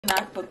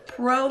MacBook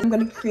Pro. I'm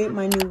gonna create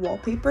my new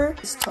wallpaper,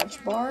 this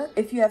touch bar.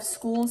 If you have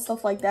school and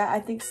stuff like that,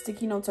 I think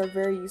sticky notes are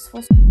very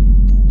useful.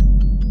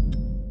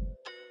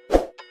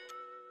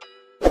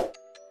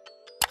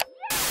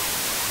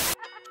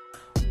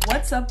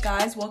 What's up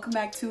guys, welcome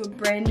back to a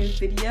brand new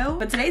video.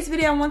 But today's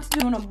video I want to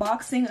do an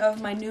unboxing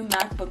of my new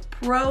MacBook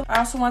Pro. I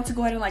also want to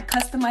go ahead and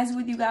customize it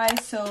with you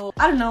guys, so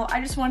I don't know, I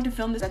just wanted to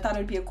film this. I thought it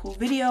would be a cool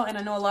video, and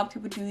I know a lot of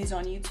people do these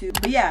on YouTube.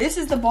 But yeah, this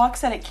is the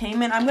box that it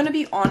came in. I'm gonna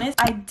be honest,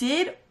 I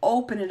did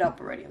open it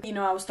up already. You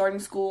know, I was starting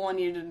school, I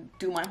needed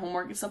to do my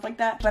homework and stuff like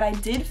that, but I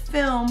did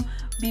film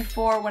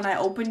before when I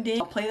opened it.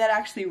 I'll play that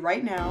actually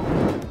right now.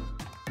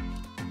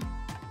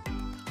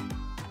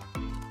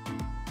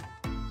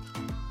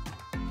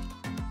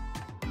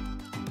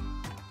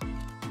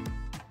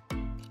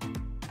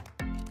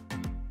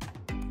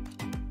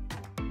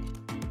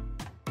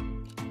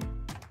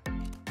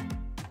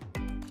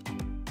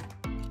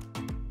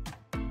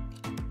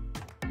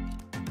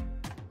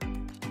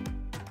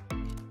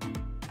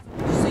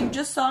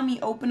 Just saw me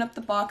open up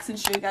the box and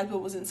show you guys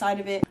what was inside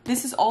of it.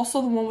 This is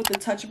also the one with the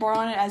touch bar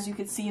on it, as you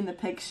can see in the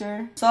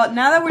picture. So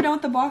now that we're done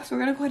with the box, we're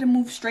gonna go ahead and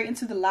move straight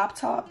into the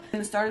laptop. In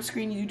the startup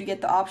screen, you do get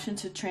the option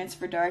to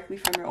transfer directly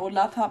from your old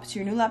laptop to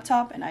your new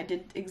laptop, and I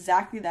did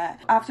exactly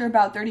that. After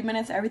about 30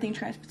 minutes, everything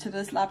transferred to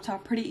this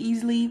laptop pretty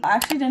easily. I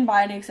actually didn't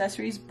buy any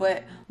accessories,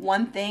 but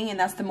one thing, and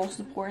that's the most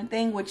important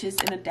thing, which is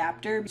an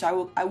adapter,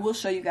 so I will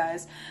show you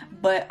guys.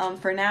 But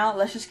for now,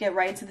 let's just get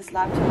right into this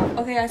laptop.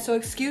 Okay guys, so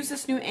excuse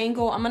this new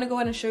angle. I'm gonna go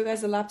ahead and show you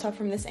guys the laptop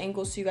from this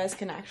angle so you guys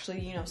can actually,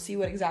 you know, see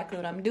exactly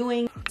what I'm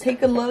doing.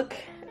 Take a look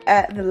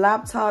at the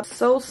laptop.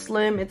 So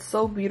slim, it's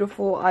so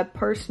beautiful. I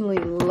personally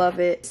love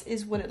it. This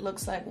is what it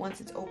looks like once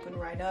it's open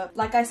right up.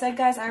 Like I said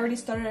guys, I already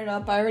started it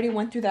up. I already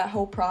went through that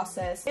whole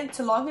process. And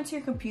to log into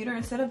your computer,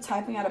 instead of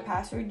typing out a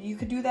password, you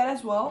could do that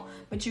as well,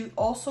 but you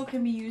also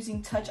can be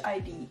using Touch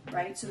ID,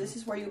 right? So this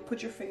is where you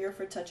put your finger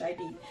for Touch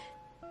ID.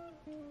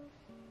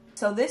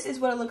 So this is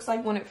what it looks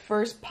like when it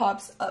first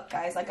pops up,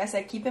 guys. Like I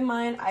said, keep in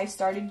mind, I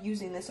started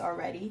using this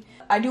already.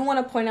 I do want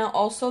to point out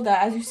also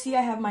that, as you see,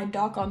 I have my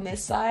dock on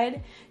this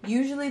side.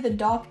 Usually the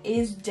dock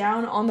is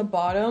down on the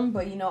bottom,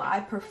 but you know, I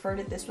preferred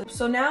it this way.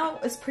 So now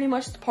it's pretty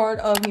much part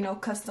of, you know,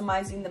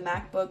 customizing the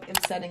MacBook and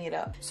setting it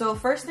up. So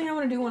first thing I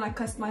want to do when I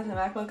customize the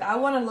MacBook, I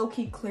want to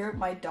low-key clear up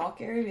my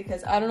dock area,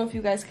 because I don't know if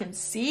you guys can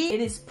see,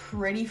 it is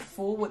pretty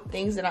full with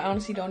things that I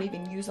honestly don't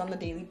even use on the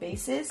daily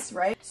basis,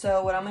 right?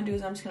 So what I'm gonna do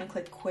is I'm just gonna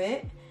click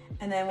quit.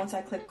 And then once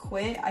I click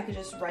quit, I could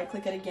just right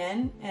click it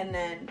again and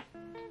then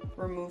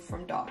remove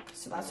from dock.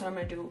 So that's what I'm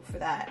gonna do for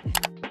that.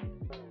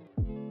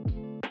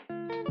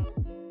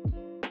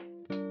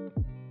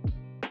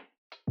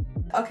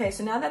 Okay,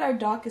 so now that our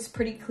dock is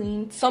pretty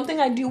clean, something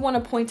I do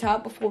want to point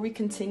out before we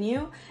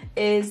continue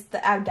is the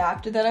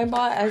adapter that I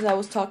bought, as I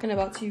was talking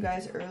about to you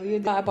guys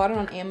earlier. I bought it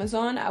on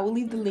Amazon. I will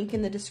leave the link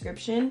in the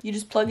description. You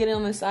just plug it in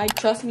on the side.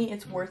 Trust me,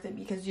 it's worth it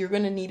because you're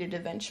going to need it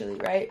eventually,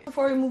 right?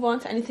 Before we move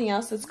on to anything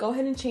else, let's go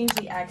ahead and change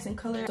the accent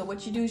color. So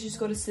what you do is just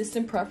go to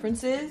System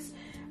Preferences,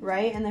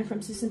 right? And then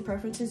from System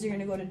Preferences, you're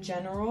going to go to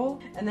General.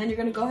 And then you're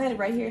going to go ahead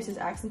right here, it says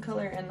accent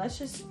color, and let's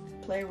just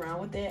play around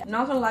with it. I'm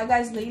not gonna lie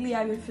guys, lately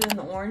I've been feeling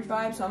the orange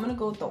vibe, so I'm gonna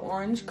go with the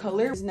orange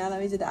color. Now that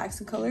we did the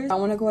accent colors, I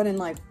want to go ahead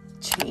and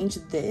change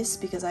this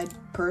because I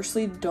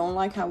personally don't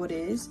like how it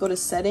is. Go to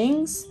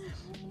settings,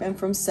 and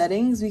from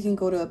settings we can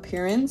go to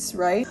appearance,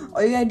 right?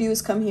 All you gotta do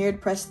is come here to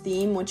press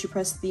theme. Once you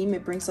press theme,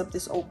 it brings up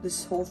this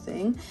whole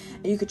thing,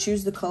 and you could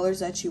choose the colors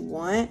that you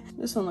want.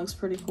 This one looks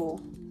pretty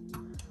cool.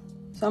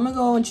 So I'm gonna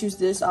go and choose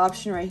this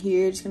option right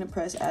here. Just gonna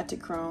press add to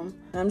Chrome.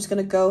 And I'm just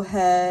gonna go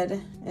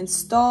ahead,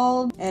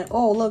 install, and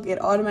oh look,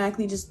 it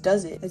automatically just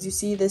does it. As you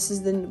see, this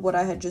is what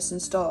I had just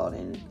installed,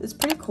 and it's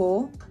pretty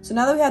cool. So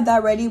now that we have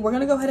that ready, we're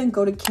gonna go ahead and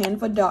go to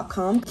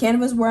canva.com.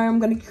 Canva is where I'm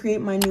gonna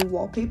create my new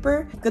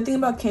wallpaper. Good thing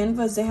about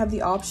Canva is they have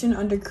the option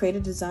under create a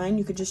design.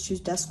 You could just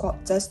choose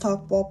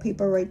desktop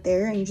wallpaper right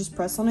there, and you just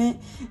press on it,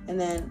 and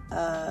then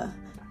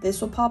this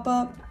will pop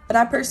up. But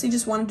I personally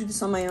just want to do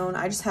this on my own.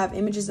 I just have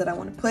images that I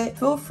want to put.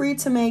 Feel free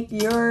to make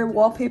your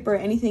wallpaper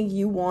anything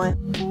you want.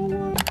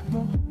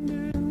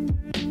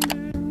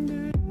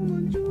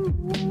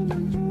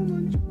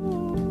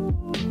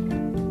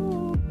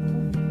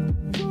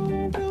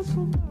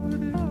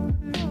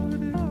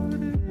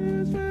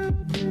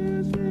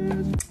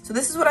 So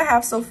this is what I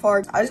have so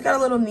far. I just got a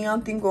little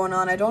neon thing going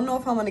on. I don't know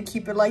if I'm going to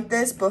keep it like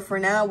this, but for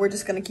now, we're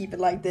just going to keep it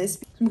like this.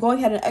 I'm going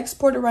ahead and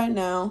export it right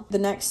now. The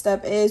next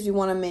step is we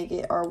want to make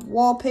it our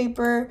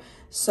wallpaper.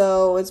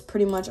 So it's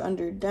pretty much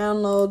under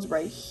downloads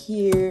right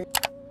here.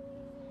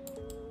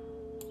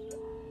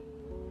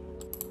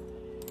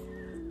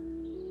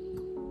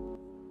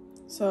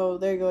 So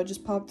there you go, it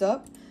just popped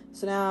up.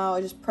 So now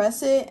I just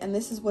press it, and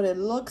this is what it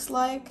looks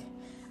like.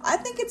 I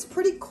think it's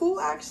pretty cool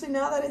actually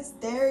now that it's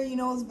there, you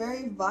know, it's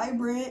very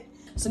vibrant.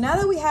 So now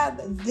that we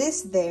have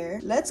this there,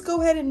 let's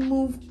go ahead and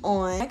move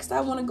on. Next,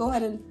 I want to go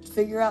ahead and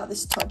figure out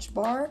this touch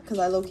bar because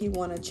I low-key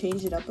want to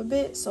change it up a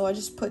bit. So I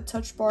just put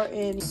touch bar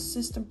in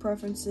System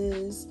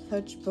Preferences,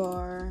 touch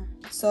bar.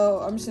 So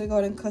I'm just gonna go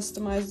ahead and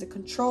customize the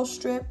control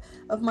strip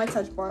of my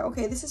touch bar.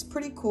 Okay, this is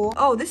pretty cool.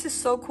 Oh, this is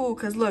so cool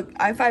because look,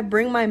 if I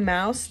bring my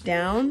mouse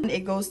down,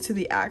 it goes to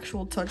the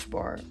actual touch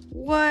bar.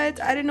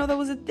 What? I didn't know that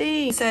was a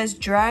thing. It says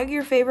drag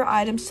your favorite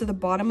items to the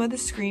bottom of the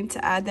screen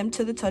to add them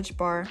to the touch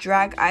bar.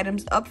 Drag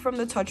items up from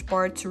the touch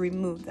bar to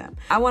remove them.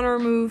 I want to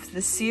remove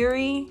the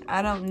Siri.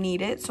 I don't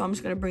need it, so I'm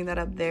just gonna bring that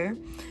up there.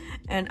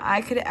 And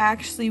I could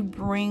actually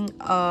bring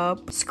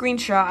up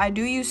screenshot. I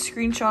do use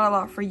screenshot a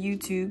lot for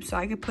YouTube, so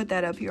I could put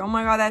that up here. Oh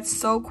my god, that's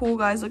so cool,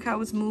 guys. Look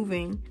how it's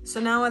moving. So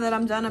now that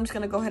I'm done, I'm just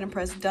gonna go ahead and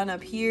press done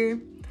up here.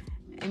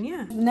 And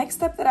yeah, the next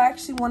step that I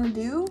actually want to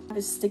do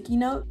is sticky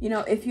note. You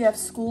know, if you have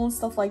school and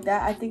stuff like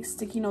that, I think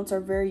sticky notes are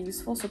very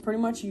useful. So pretty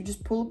much you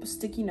just pull up a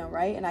sticky note,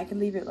 right? And I can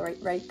leave it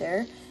right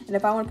there. And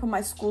if I want to put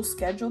my school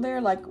schedule there,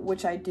 like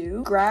which I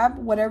do, grab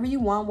whatever you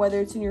want,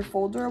 whether it's in your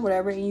folder or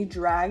whatever, and you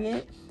drag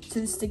it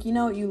to the sticky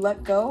note, you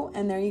let go,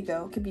 and there you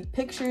go. It could be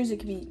pictures, it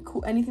could be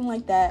cool, anything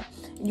like that.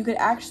 And you could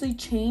actually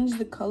change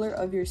the color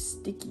of your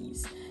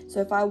stickies.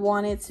 So if I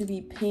want it to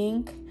be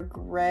pink or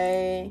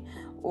gray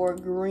or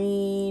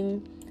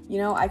green, you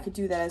know, I could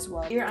do that as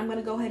well. Here, I'm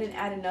gonna go ahead and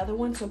add another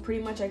one. So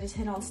pretty much I just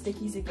hit on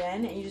stickies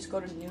again, and you just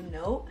go to new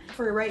note.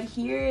 For right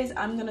here is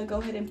I'm gonna go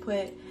ahead and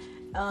put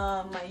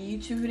my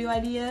YouTube video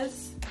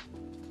ideas.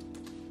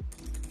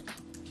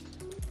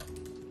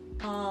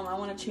 I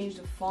want to change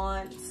the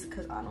fonts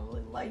because I don't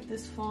really like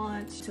this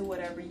font, to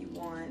whatever you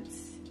want.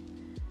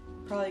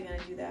 Probably gonna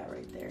do that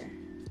right there.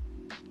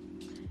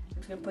 I'm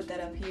just gonna put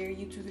that up here,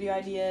 YouTube video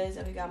ideas,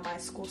 and we got my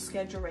school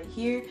schedule right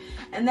here.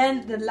 And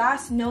then the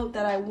last note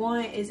that I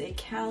want is a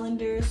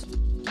calendar.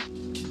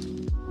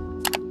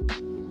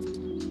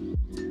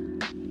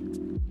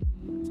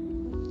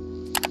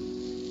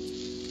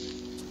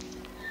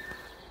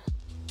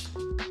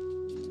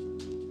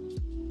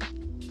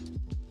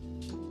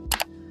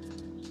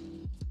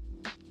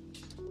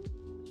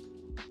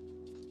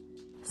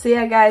 So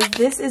yeah, guys,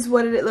 this is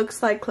what it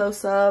looks like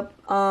close up.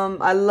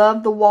 I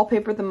love the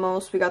wallpaper the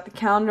most. We got the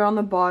calendar on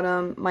the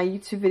bottom, my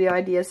YouTube video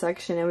idea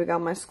section, and we got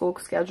my school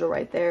schedule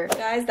right there.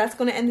 Guys, that's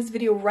going to end this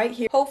video right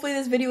here. Hopefully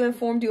this video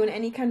informed you in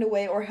any kind of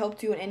way or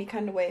helped you in any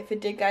kind of way. If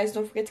it did, guys,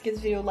 don't forget to give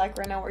this video a like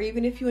right now. Or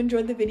even if you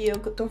enjoyed the video,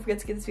 don't forget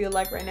to give this video a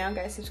like right now.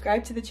 Guys,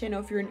 subscribe to the channel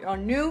if you're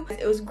new.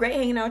 It was great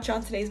hanging out with you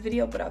on today's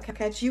video, but I'll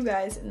catch you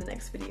guys in the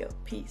next video.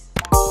 Peace.